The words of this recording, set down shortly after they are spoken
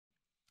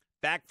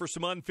back for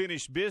some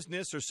unfinished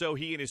business, or so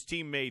he and his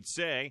teammates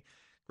say.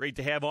 Great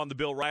to have on the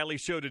Bill Riley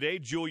Show today,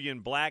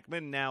 Julian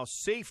Blackmon, now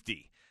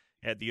safety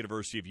at the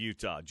University of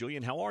Utah.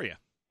 Julian, how are you?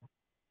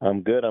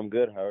 I'm good.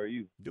 How are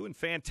you? Doing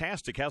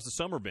fantastic. How's the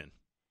summer been?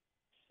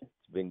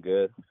 It's been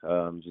good.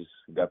 Just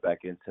got back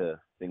into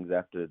things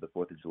after the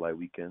 4th of July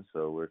weekend,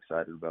 so we're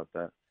excited about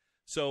that.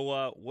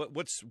 So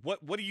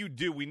what do you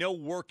do? We know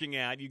working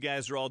out. You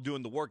guys are all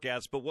doing the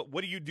workouts, but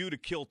what do you do to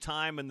kill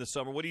time in the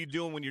summer? What are you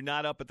doing when you're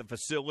not up at the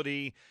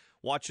facility,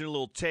 watching a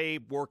little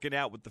tape, working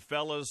out with the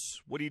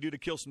fellas? What do you do to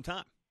kill some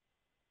time?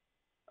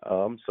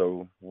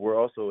 So we're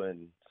also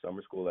in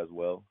summer school as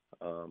well.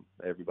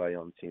 Everybody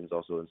on the team is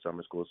also in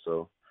summer school,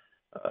 so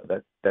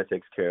that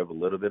takes care of a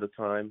little bit of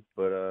time.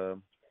 But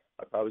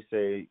I'd probably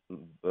say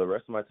the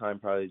rest of my time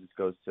probably just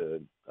goes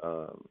to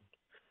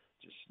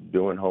just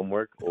doing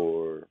homework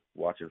or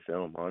watching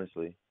film,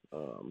 honestly.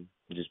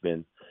 Just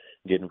been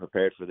getting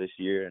prepared for this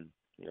year, and,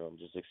 I'm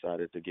just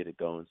excited to get it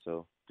going.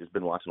 So just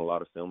been watching a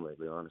lot of film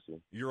lately,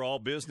 honestly. You're all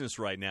business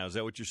right now. Is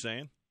that what you're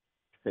saying?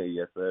 Hey,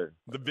 yes, sir.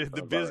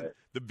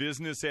 The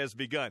business has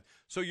begun.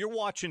 So you're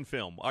watching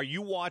film. Are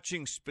you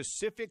watching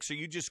specifics? Are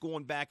you just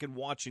going back and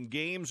watching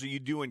games? Are you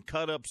doing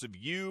cut-ups of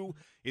you?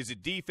 Is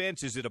it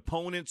defense? Is it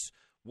opponents?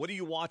 What are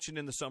you watching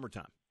in the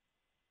summertime?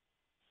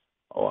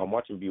 Oh, I'm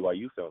watching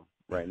BYU film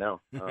right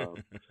now.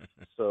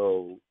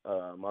 So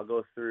I'll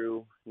go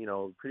through,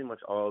 pretty much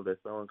all of their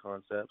throwing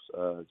concepts,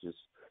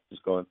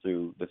 just going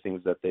through the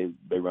things that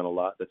they run a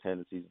lot, the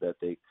tendencies that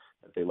they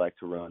like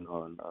to run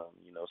on,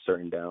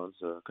 certain downs,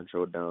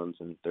 controlled downs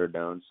and third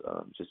downs,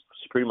 just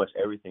pretty much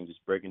everything,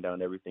 just breaking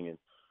down everything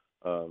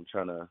and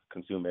trying to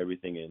consume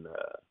everything. And,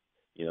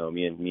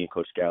 me and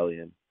Coach Galley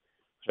and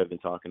have been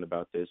talking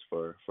about this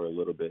for a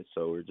little bit,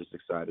 so we're just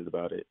excited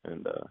about it.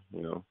 And,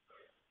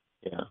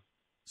 yeah.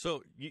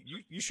 So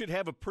you should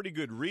have a pretty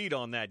good read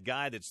on that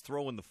guy that's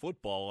throwing the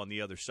football on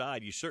the other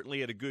side. You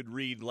certainly had a good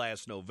read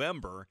last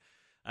November.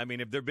 I mean,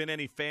 have there been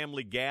any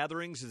family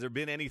gatherings? Has there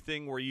been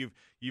anything where you've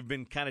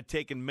been kind of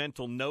taking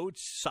mental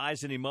notes,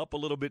 sizing him up a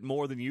little bit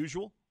more than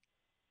usual?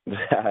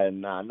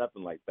 Nah,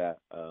 nothing like that.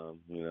 I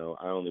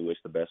only wish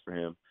the best for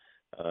him,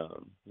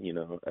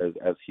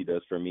 as he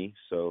does for me.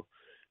 So,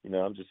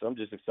 I'm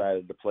just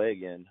excited to play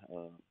again,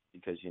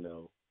 because,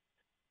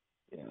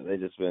 they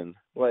just been,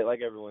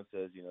 like everyone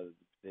says,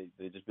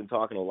 they've just been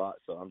talking a lot.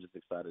 So I'm just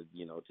excited,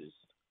 just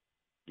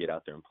get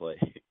out there and play.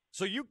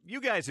 So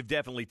you guys have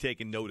definitely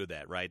taken note of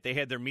that, right? They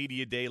had their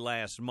media day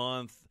last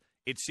month.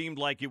 It seemed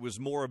like it was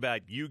more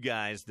about you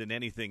guys than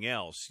anything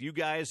else. You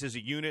guys as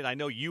a unit, I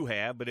know you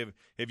have, but have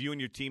you and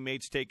your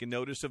teammates taken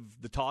notice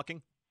of the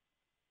talking?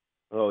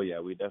 Oh yeah,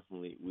 we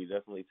definitely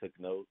took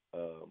note.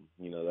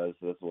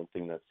 That's one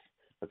thing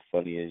that's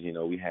funny is,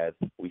 we had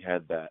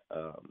that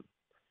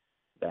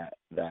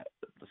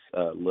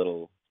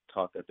little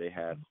talk that they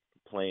had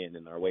playing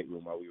in our weight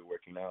room while we were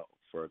working out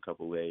for a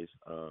couple of days,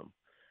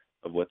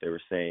 of what they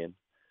were saying.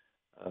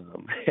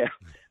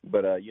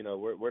 But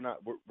we're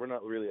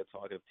not really a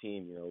talkative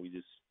team. We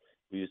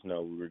just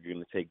know we're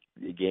going to take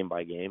it game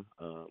by game.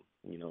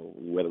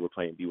 Whether we're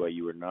playing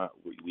BYU or not,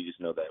 we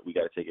just know that we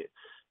got to take it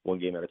one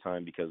game at a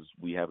time because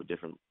we have a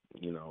different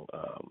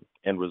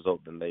end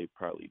result than they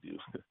probably do.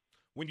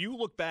 When you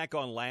look back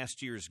on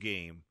last year's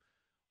game,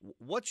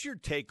 what's your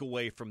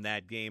takeaway from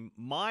that game?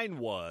 Mine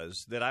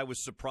was that I was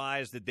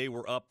surprised that they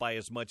were up by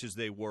as much as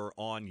they were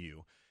on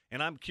you.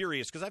 And I'm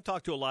curious, because I've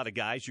talked to a lot of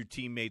guys, your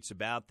teammates,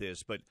 about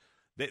this, but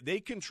they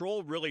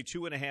controlled really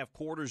 2.5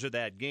 quarters of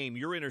that game.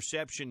 Your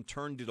interception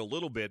turned it a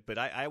little bit, but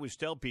I always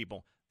tell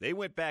people they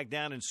went back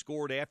down and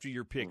scored after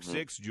your pick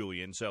six,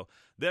 Julian. So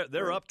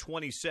they're up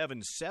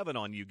 27-7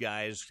 on you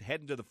guys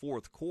heading to the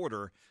fourth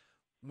quarter.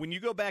 When you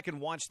go back and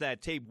watch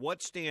that tape,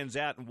 what stands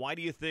out, and why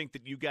do you think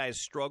that you guys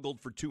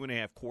struggled for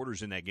 2.5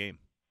 quarters in that game?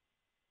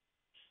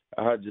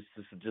 Just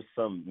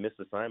some missed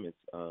assignments.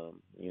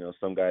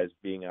 Some guys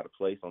being out of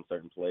place on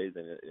certain plays,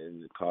 and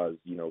it caused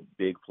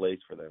big plays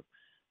for them.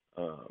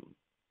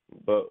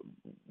 But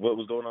what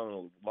was going on in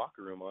the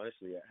locker room,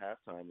 honestly, at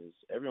halftime is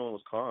everyone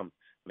was calm,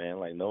 man.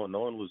 Like no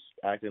one was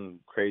acting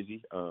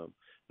crazy. No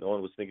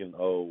one was thinking,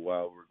 oh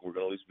wow, we're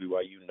gonna lose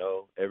BYU.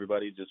 No,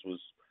 everybody just was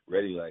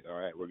ready. Like, all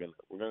right, we're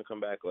gonna come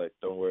back. Like,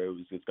 don't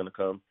worry, it's gonna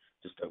come.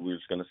 We're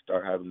just gonna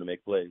start having to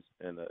make plays,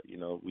 and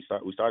we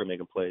started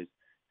making plays.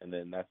 And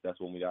then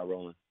that's when we got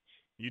rolling.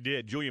 You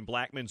did. Julian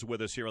Blackmon's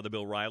with us here on the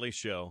Bill Riley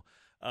Show.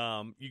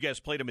 You guys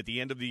played him at the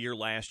end of the year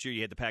last year.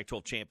 You had the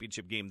Pac-12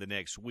 championship game the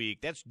next week.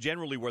 That's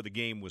generally where the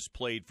game was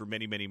played for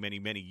many, many, many,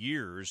 many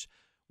years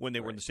when they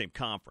were in the same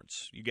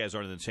conference. You guys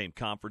aren't in the same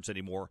conference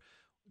anymore.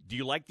 Do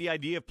you like the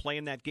idea of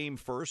playing that game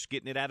first,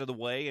 getting it out of the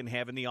way, and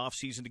having the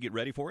offseason to get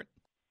ready for it?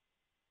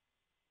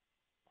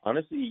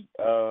 Honestly,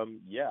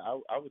 yeah,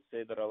 I would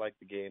say that I like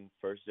the game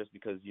first just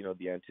because,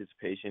 the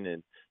anticipation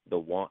and the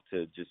want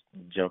to just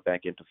jump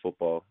back into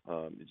football,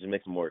 it just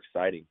makes it more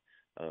exciting,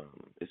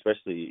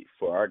 especially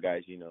for our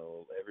guys.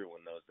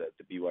 Everyone knows that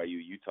the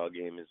BYU-Utah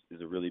game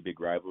is a really big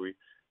rivalry.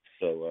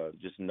 So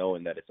just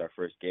knowing that it's our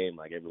first game,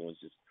 like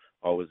everyone's just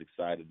always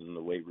excited in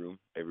the weight room.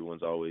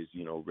 Everyone's always,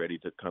 ready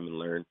to come and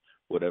learn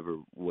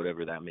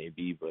whatever that may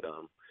be. But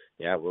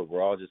yeah,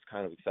 we're all just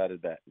kind of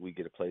excited that we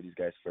get to play these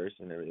guys first,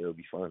 and it'll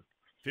be fun.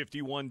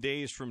 51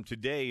 days from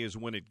today is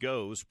when it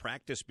goes.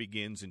 Practice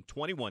begins in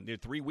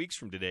 3 weeks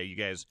from today. You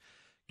guys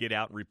get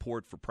out and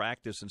report for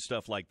practice and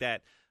stuff like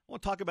that. I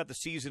want to talk about the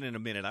season in a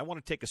minute. I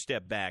want to take a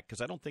step back because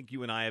I don't think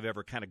you and I have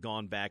ever kind of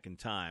gone back in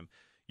time.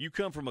 You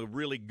come from a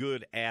really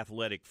good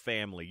athletic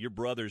family. Your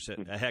brother's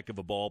a heck of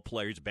a ball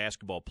player. He's a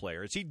basketball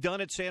player. Is he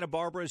done at Santa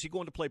Barbara? Is he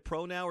going to play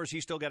pro now, or has he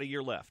still got a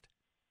year left?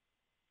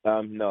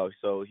 No,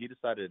 so he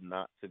decided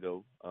not to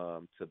go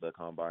to the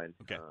combine.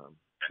 Okay.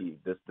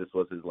 This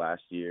was his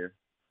last year.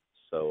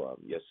 So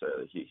yes,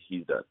 sir,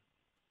 he's done.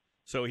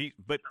 So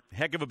but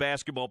heck of a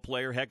basketball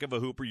player, heck of a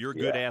hooper. You're a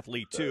good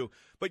athlete too.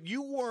 But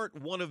you weren't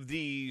one of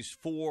these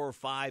 4 or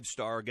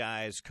 5-star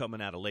guys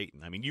coming out of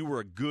Layton. I mean, you were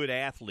a good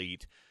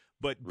athlete,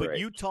 but Right.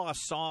 Utah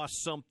saw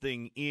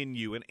something in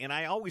you. And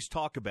I always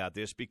talk about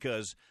this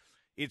because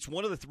it's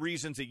one of the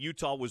reasons that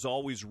Utah was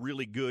always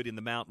really good in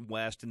the Mountain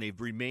West, and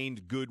they've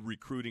remained good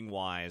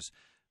recruiting-wise.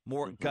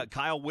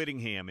 Kyle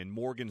Whittingham and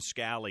Morgan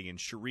Scally and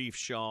Sharif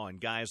Shaw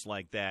and guys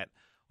like that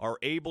are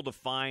able to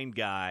find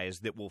guys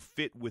that will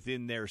fit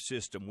within their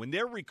system. When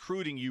they're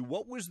recruiting you,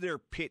 what was their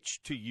pitch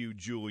to you,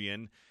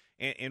 Julian,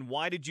 and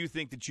why did you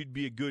think that you'd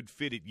be a good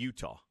fit at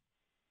Utah?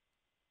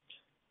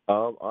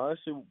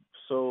 Honestly,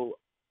 so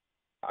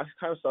I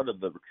kind of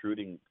started the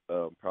recruiting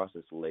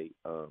process late.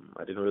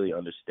 I didn't really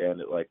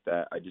understand it like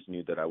that. I just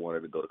knew that I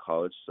wanted to go to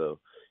college. So,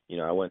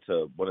 I went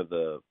to one of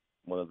the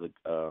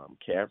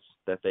camps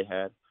that they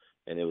had,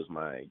 and it was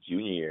my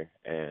junior year,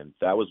 and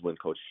that was when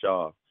Coach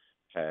Shaw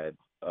had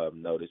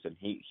noticed, and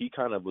he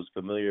kind of was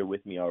familiar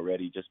with me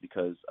already just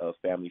because of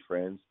family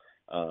friends.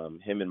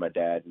 Him and my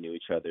dad knew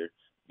each other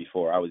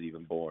before I was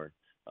even born.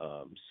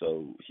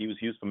 So he was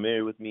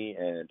familiar with me,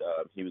 and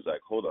he was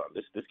like, "Hold on,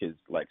 this kid's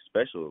like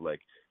special.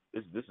 Like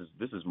this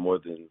is more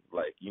than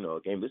like a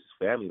game. This is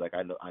family. Like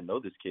I know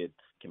this kid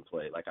can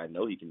play. Like I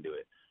know he can do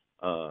it."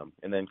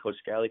 And then Coach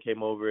Scally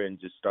came over and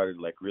just started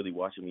like really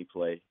watching me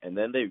play. And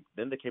then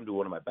they came to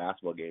one of my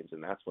basketball games,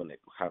 and that's when it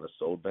kind of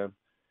sold them.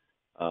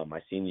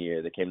 My senior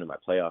year, they came to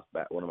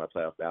one of my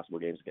playoff basketball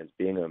games against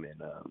Bingham, and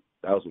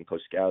that was when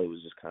Coach Scally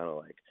was just kind of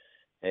like,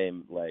 "Hey,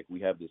 like we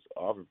have this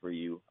offer for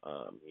you.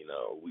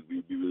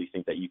 We really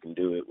think that you can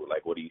do it.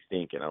 Like, what do you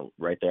think?" And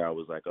right there, I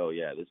was like, "Oh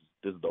yeah, this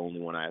is the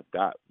only one I've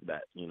got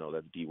that's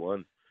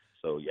D1."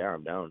 So yeah,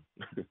 I'm down.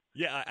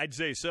 Yeah, I'd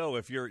say so.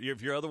 If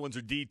your other ones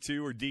are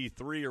D2 or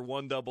D3 or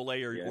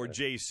 1AA or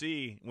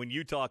JC, when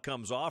Utah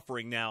comes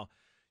offering now.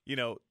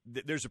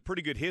 There's a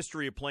pretty good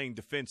history of playing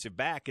defensive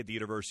back at the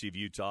University of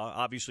Utah.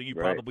 Obviously, you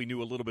probably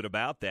knew a little bit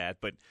about that.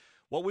 But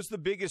what was the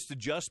biggest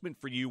adjustment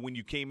for you when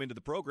you came into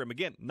the program?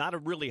 Again, not a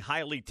really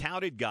highly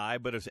touted guy,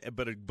 but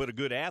a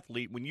good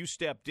athlete. When you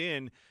stepped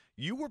in,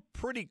 you were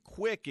pretty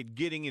quick at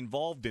getting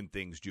involved in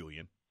things,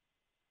 Julian.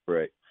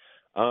 Right.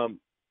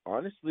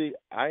 Honestly,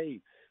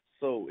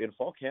 So in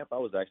fall camp, I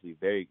was actually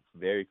very,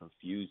 very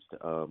confused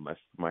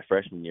my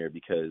freshman year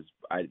because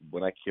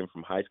when I came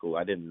from high school,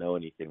 I didn't know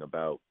anything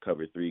about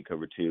cover 3,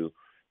 cover 2.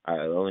 The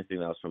only thing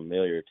that was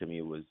familiar to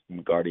me was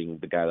guarding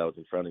the guy that was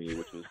in front of me,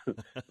 which was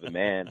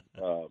man.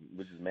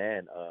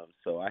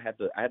 So I had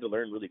to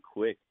learn really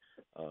quick,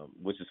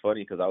 which is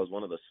funny because I was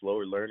one of the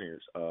slower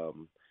learners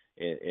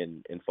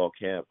in fall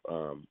camp.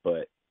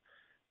 But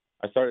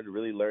I started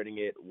really learning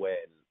it when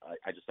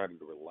I just started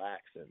to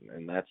relax,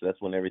 and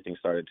that's when everything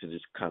started to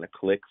just kind of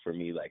click for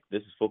me. Like,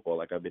 this is football.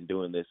 Like, I've been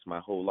doing this my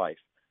whole life.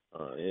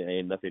 It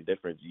ain't nothing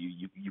different.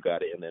 You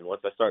got it. And then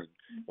once I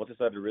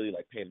started really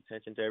like paying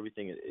attention to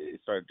everything,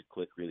 it started to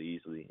click really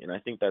easily. And I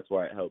think that's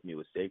why it helped me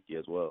with safety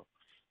as well.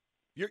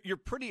 You're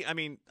pretty. I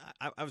mean,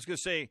 I was going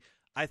to say,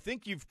 I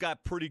think you've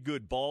got pretty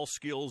good ball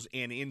skills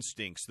and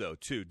instincts, though,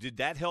 too. Did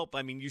that help?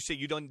 I mean, you say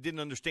you didn't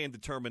understand the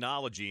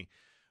terminology.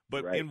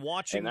 But in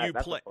watching you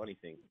play, that's a funny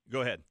thing. Go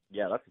ahead.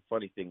 Yeah, that's a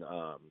funny thing.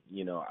 I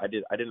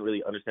didn't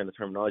really understand the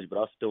terminology, but I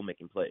was still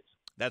making plays.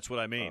 That's what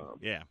I mean.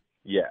 Yeah.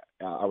 Yeah,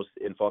 I was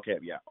in fall camp.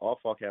 Yeah, all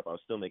fall camp, I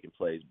was still making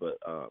plays, but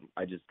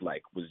I just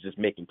was just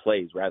making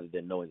plays rather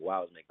than knowing why I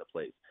was making the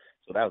plays.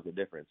 So that was the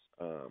difference.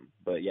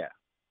 But yeah,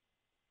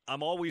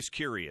 I'm always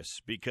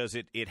curious because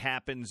it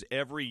happens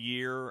every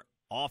year.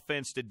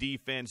 Offense to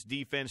defense,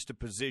 defense to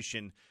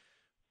position.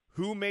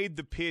 Who made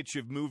the pitch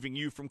of moving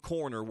you from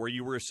corner, where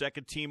you were a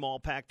second-team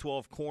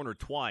All-Pac-12 corner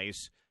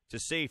twice, to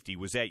safety?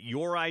 Was that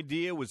your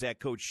idea? Was that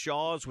Coach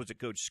Shaw's? Was it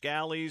Coach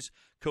Scally's?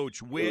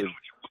 Coach Witt?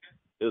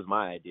 It was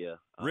my idea.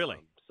 Really?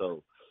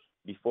 So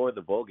before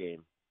the bowl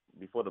game,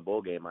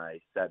 I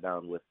sat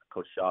down with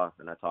Coach Shaw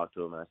and I talked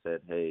to him. And I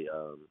said, "Hey,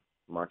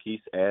 Marquise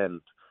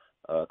and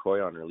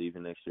Corian are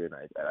leaving next year, and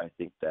I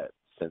think that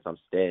since I'm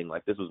staying,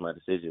 like, this was my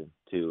decision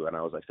too." And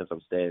I was like, "Since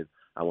I'm staying,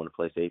 I want to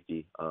play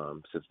safety.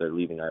 Since they're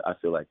leaving, I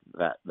feel like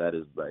that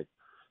is like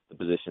the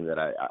position that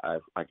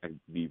I can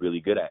be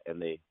really good at."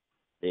 And they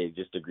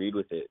just agreed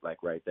with it,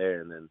 like, right there.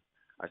 And then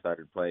I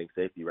started playing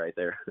safety right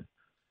there.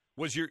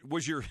 Was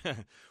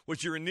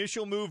your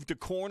initial move to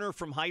corner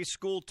from high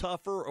school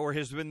tougher, or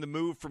has been the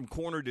move from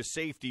corner to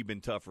safety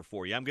been tougher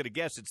for you? I'm going to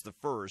guess it's the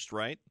first,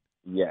 right?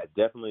 Yeah,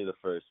 definitely the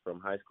first.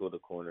 From high school to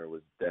corner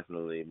was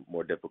definitely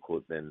more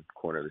difficult than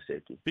corner to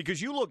safety.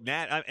 Because you look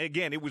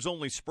again, it was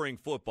only spring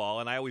football,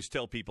 and I always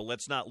tell people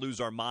let's not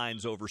lose our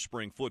minds over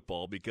spring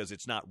football because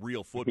it's not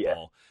real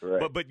football. Yeah,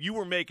 right. But you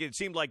were making it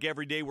seemed like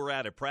every day we're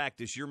out of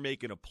practice, you're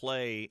making a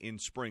play in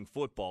spring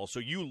football, so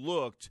you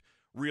looked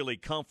really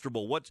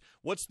comfortable.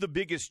 What's the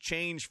biggest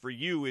change for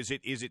you? Is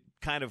it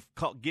kind of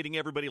getting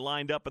everybody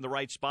lined up in the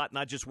right spot,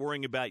 not just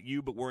worrying about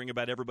you, but worrying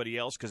about everybody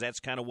else? Because that's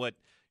kind of what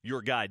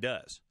your guy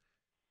does.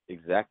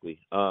 Exactly.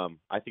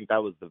 I think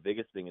that was the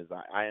biggest thing is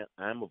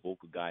I'm a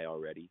vocal guy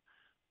already,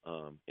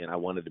 and I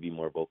wanted to be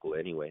more vocal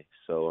anyway.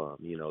 So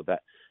that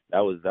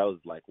was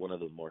like one of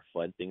the more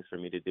fun things for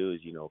me to do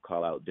is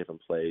call out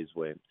different plays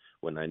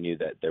when I knew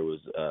that there was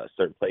a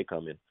certain play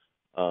coming.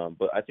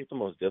 But I think the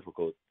most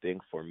difficult thing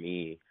for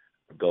me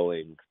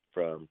going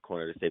from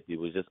corner to safety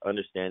was just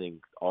understanding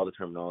all the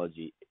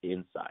terminology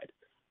inside.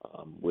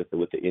 With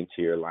the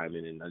interior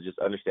lineman and just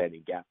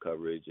understanding gap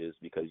coverages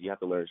because you have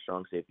to learn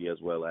strong safety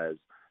as well as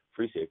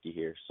free safety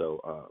here.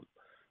 So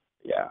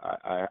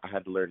I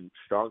had to learn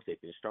strong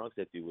safety. And strong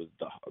safety was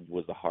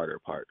the harder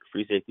part.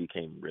 Free safety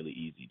came really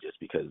easy just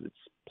because it's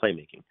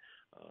playmaking.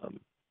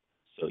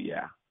 So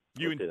yeah,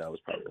 that was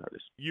probably the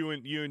hardest.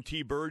 You and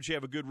T. Burge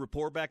have a good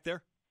rapport back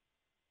there.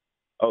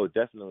 Oh,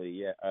 definitely,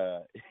 yeah.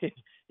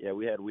 Yeah,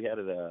 we had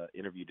an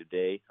interview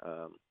today.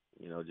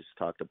 Just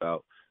talked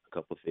about a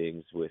couple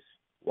things with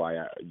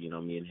why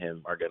me and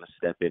him are going to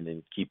step in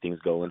and keep things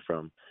going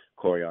from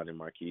Corian and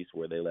Marquise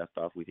where they left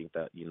off. We think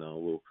that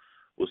we'll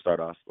start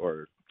off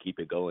or keep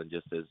it going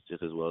just as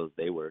well as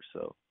they were.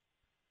 So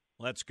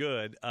well, that's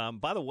good.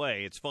 By the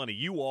way, it's funny.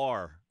 You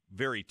are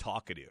very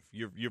talkative.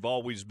 You've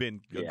always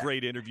been a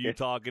great interview,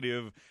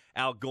 talkative,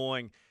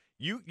 outgoing.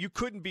 You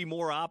couldn't be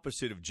more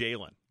opposite of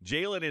Jalen.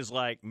 Jalen is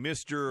like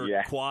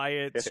Mr.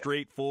 Quiet,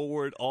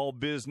 straightforward, all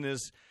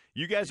business.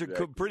 You guys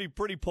are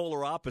pretty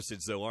polar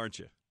opposites, though, aren't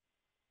you?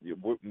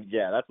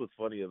 Yeah, that's what's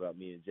funny about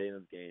me and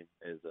Jalen's game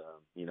is,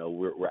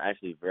 we're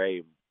actually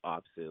very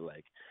opposite.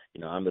 Like,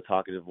 I'm the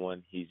talkative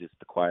one. He's just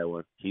the quiet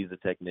one. He's the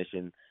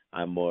technician.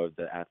 I'm more of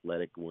the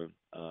athletic one.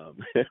 I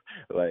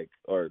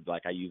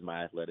use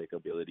my athletic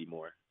ability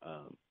more.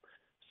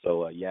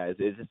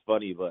 It's just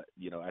funny, but,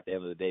 at the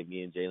end of the day,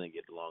 me and Jalen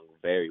get along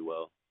very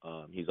well.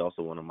 He's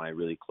also one of my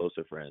really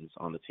closer friends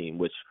on the team,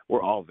 which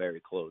we're all very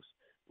close,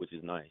 which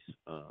is nice.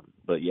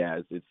 But,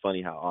 yeah, it's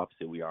funny how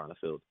opposite we are on the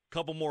field.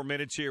 Couple more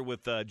minutes here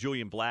with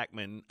Julian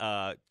Blackmon.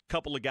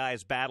 Couple of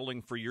guys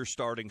battling for your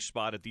starting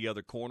spot at the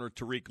other corner,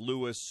 Tariq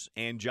Lewis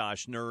and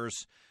Josh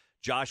Nurse.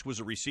 Josh was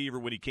a receiver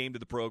when he came to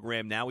the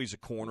program. Now he's a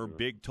corner,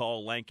 big,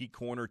 tall, lanky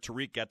corner.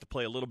 Tariq got to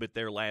play a little bit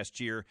there last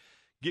year.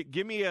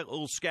 Give me a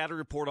little scatter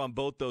report on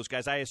both those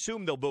guys. I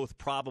assume they'll both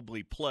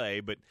probably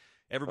play, but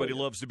everybody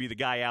loves to be the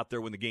guy out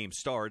there when the game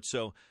starts.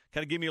 So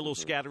kind of give me a little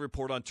scatter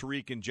report on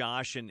Tariq and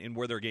Josh and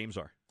where their games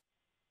are.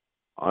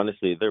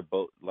 Honestly, they're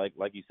both like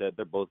you said.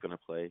 They're both going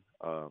to play.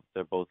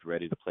 They're both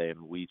ready to play,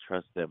 and we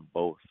trust them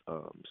both.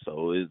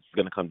 So it's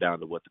going to come down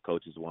to what the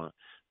coaches want.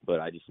 But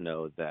I just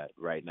know that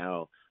right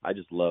now, I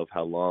just love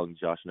how long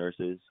Josh Nurse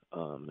is,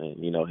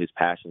 and his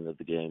passion of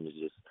the game is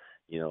just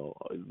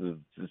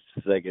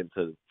second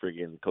to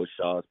freaking Coach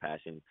Shaw's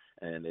passion,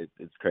 and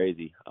it's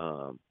crazy.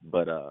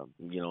 But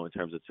in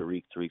terms of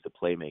Tariq's a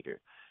playmaker.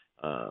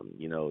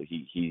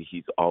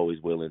 He's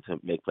always willing to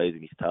make plays,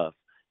 and he's tough.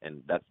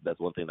 And that's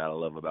one thing that I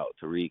love about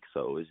Tariq.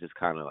 So it's just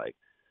kind of like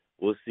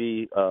we'll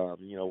see.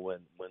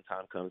 When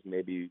time comes,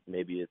 maybe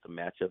it's a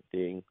matchup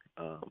thing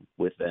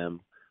with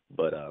them.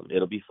 But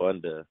it'll be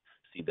fun to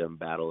see them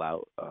battle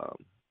out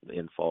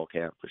in fall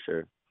camp for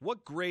sure.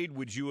 What grade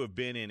would you have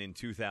been in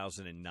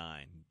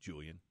 2009,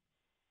 Julian?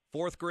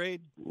 Fourth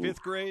grade?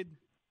 Fifth grade?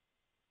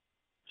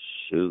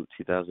 Shoot,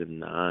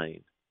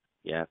 2009.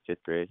 Yeah,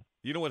 fifth grade.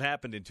 You know what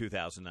happened in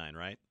 2009,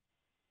 right?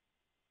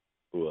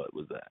 What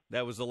was that?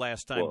 That was the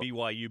last time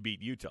BYU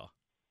beat Utah.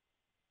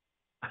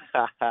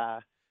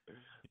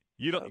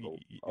 You don't.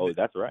 Oh,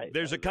 that's right.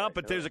 There's a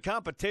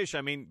competition.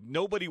 I mean,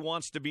 nobody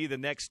wants to be the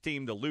next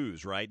team to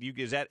lose, right?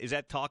 Is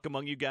that talk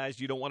among you guys?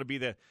 You don't want to be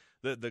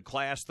the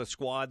class, the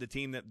squad, the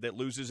team that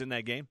loses in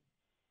that game.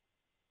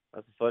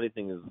 That's the funny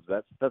thing is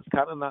that's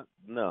kind of not.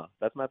 No,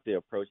 that's not the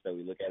approach that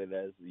we look at it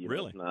as.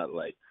 Really? It's not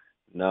like.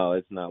 No,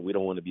 it's not. We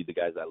don't want to be the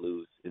guys that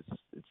lose. It's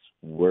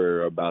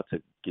we're about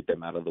to get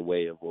them out of the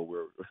way of what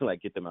we're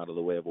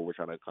we're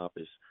trying to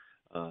accomplish.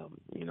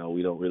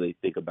 We don't really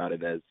think about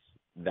it as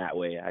that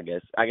way. I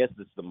guess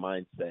it's the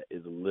mindset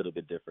is a little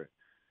bit different.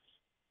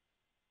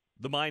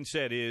 The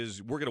mindset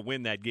is we're going to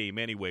win that game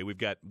anyway. We've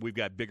got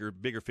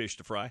bigger fish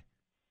to fry.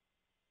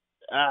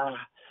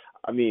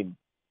 I mean,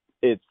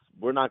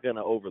 we're not going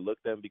to overlook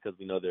them because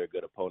we know they're a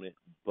good opponent,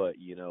 but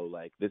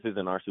this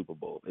isn't our Super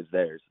Bowl. It's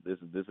theirs. This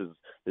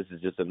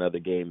is just another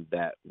game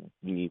that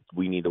we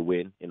need to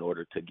win in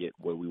order to get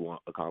what we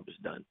want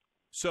accomplished done.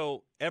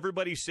 So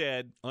everybody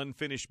said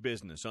unfinished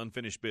business.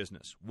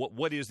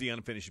 What is the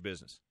unfinished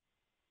business?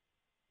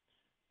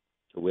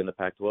 To win the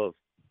Pac-12.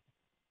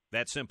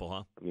 That simple,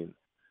 huh? I mean,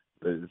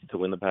 To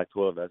win the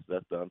Pac-12,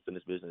 that's the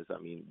unfinished business. I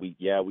mean, we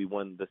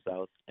won the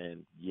South,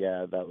 and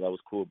that was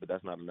cool, but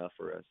that's not enough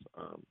for us.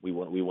 We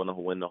want to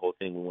win the whole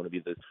thing. We want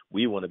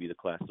to be the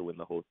class to win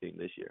the whole thing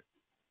this year.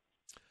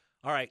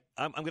 All right,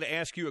 I'm going to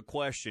ask you a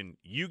question.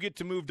 You get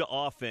to move to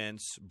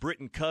offense.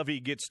 Britton Covey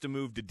gets to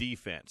move to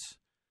defense.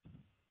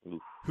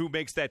 Oof. Who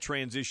makes that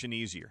transition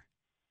easier?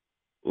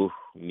 Oof,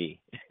 me.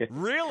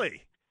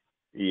 Really?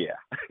 Yeah.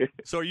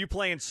 So are you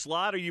playing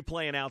slot or are you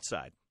playing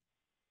outside?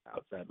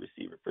 Outside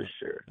receiver for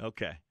sure.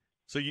 Okay.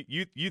 So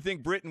you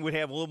think Britton would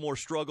have a little more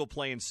struggle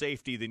playing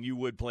safety than you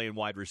would playing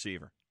wide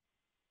receiver?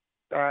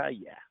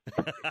 Yeah.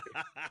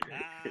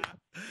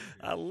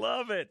 I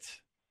love it.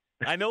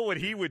 I know what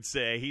he would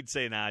say. He'd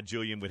say, nah,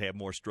 Julian would have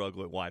more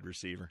struggle at wide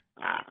receiver.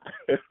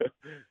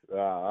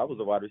 I was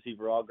a wide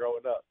receiver all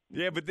growing up.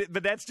 Yeah,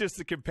 but that's just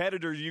the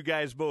competitors you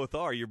guys both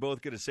are. You're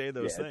both going to say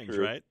those things,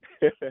 true. right?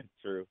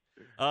 True.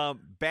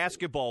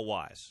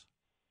 Basketball-wise,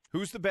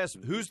 who's the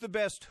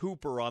best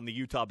hooper on the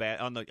Utah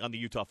on the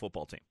Utah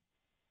football team?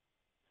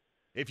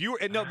 If you were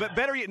but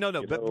better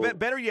yet,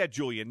 better yet,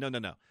 Julian,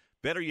 no.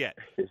 Better yet,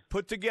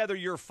 put together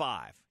your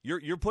five.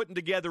 You're putting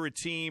together a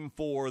team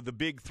for the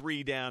big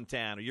three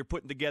downtown, or you're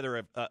putting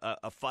together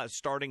a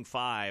starting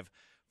five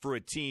for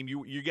a team.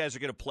 You guys are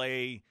going to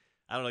play.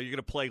 I don't know. You're going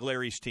to play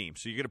Larry's team,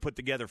 so you're going to put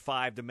together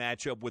five to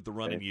match up with the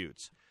running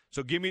Utes.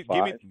 So give me,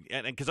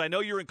 and because I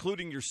know you're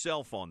including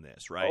yourself on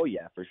this, right? Oh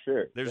yeah, for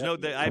sure.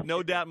 I have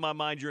no doubt in my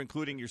mind you're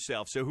including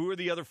yourself. So who are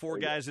the other four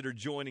guys that are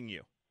joining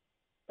you?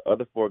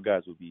 Other four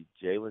guys would be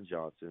Jalen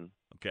Johnson.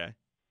 Okay.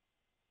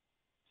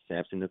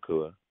 Samson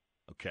Nakua.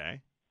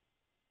 Okay.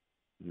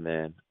 And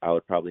then I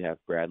would probably have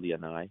Bradley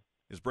and I.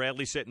 Is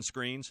Bradley setting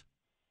screens?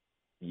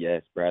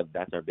 Yes, Brad.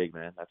 That's our big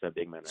man.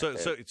 So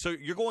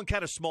you're going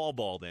kind of small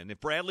ball then. If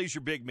Bradley's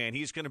your big man,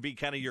 he's going to be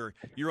kind of your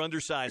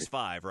undersized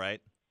five,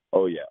 right?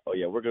 Oh yeah.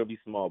 We're going to be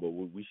small, but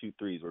we shoot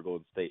threes. We're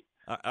Golden State.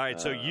 All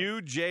right. So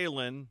you,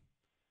 Jalen,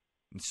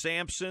 and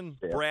Samson,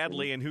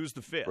 Bradley, and who's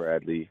the fifth?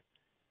 Bradley,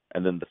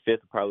 and then the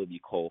fifth would probably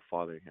be Cole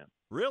Fotheringham.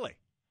 Really?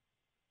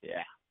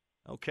 Yeah.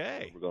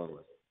 Okay. We're going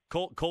with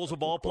Cole's a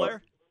ball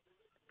player.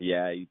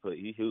 Yeah, he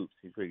hoops.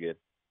 He's pretty good.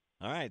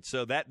 All right,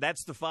 so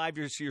that's the five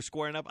you're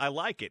squaring up. I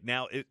like it.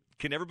 Now,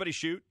 can everybody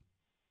shoot?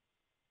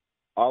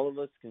 All of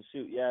us can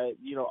shoot. Yeah,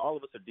 all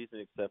of us are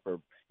decent except for,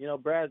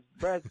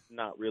 Brad's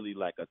not really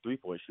like a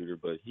 3-point shooter,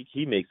 but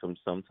he makes them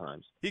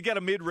sometimes. He got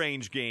a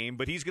mid-range game,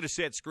 but he's going to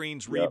set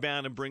screens,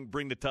 rebound, and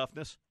bring the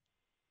toughness.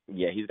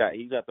 Yeah, he's got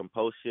some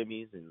post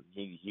shimmies, and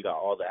he got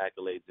all the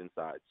accolades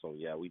inside. So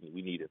yeah, we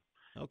need him.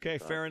 Okay,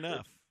 fair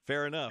enough.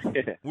 Fair enough.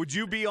 Would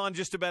you be on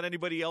just about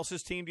anybody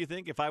else's team, do you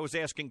think, if I was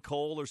asking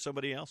Cole or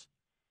somebody else?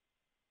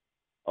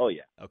 Oh,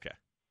 yeah. Okay.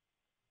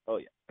 Oh,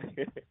 yeah.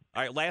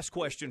 All right, last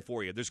question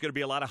for you. There's going to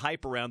be a lot of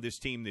hype around this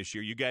team this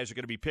year. You guys are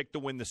going to be picked to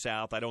win the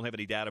South. I don't have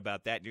any doubt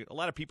about that. A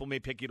lot of people may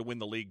pick you to win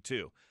the league,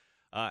 too.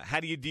 How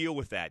do you deal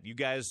with that? You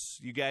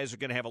guys are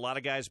going to have a lot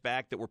of guys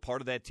back that were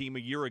part of that team a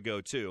year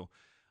ago, too.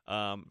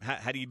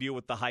 How do you deal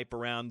with the hype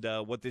around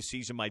what this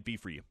season might be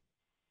for you?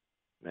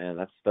 Man,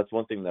 that's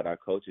one thing that our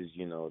coaches,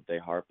 they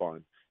harp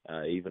on.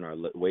 Even our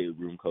weight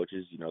room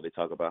coaches, they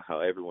talk about how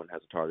everyone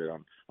has a target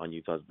on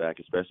Utah's back,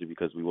 especially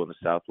because we won the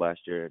South last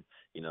year,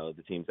 and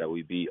the teams that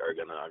we beat are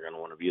gonna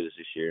want to beat us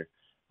this year.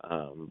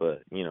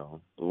 But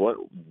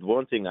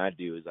one thing I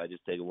do is I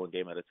just take it one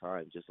game at a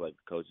time, just like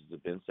the coaches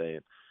have been saying,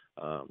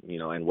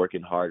 and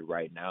working hard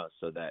right now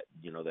so that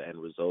the end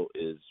result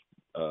is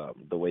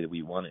the way that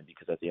we want it.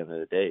 Because at the end of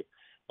the day,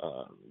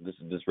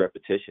 this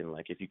repetition,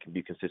 like if you can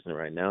be consistent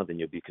right now, then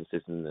you'll be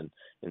consistent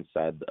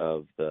inside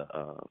of the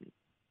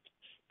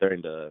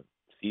during the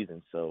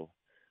season. So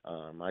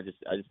I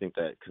just think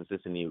that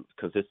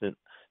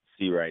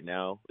consistency right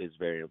now is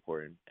very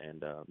important,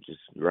 and just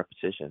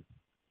repetition.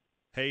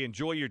 Hey,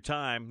 enjoy your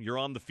time. You're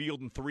on the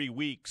field in 3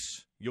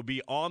 weeks. You'll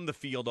be on the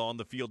field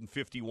in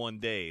 51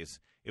 days.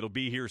 It'll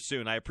be here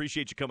soon. I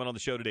appreciate you coming on the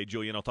show today,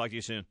 Julian. I'll talk to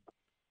you soon.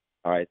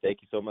 All right. Thank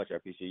you so much. I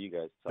appreciate you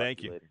guys.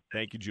 Thank you.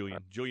 Thank you,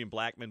 Julian. Julian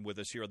Blackmon with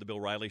us here on the Bill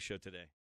Riley Show today.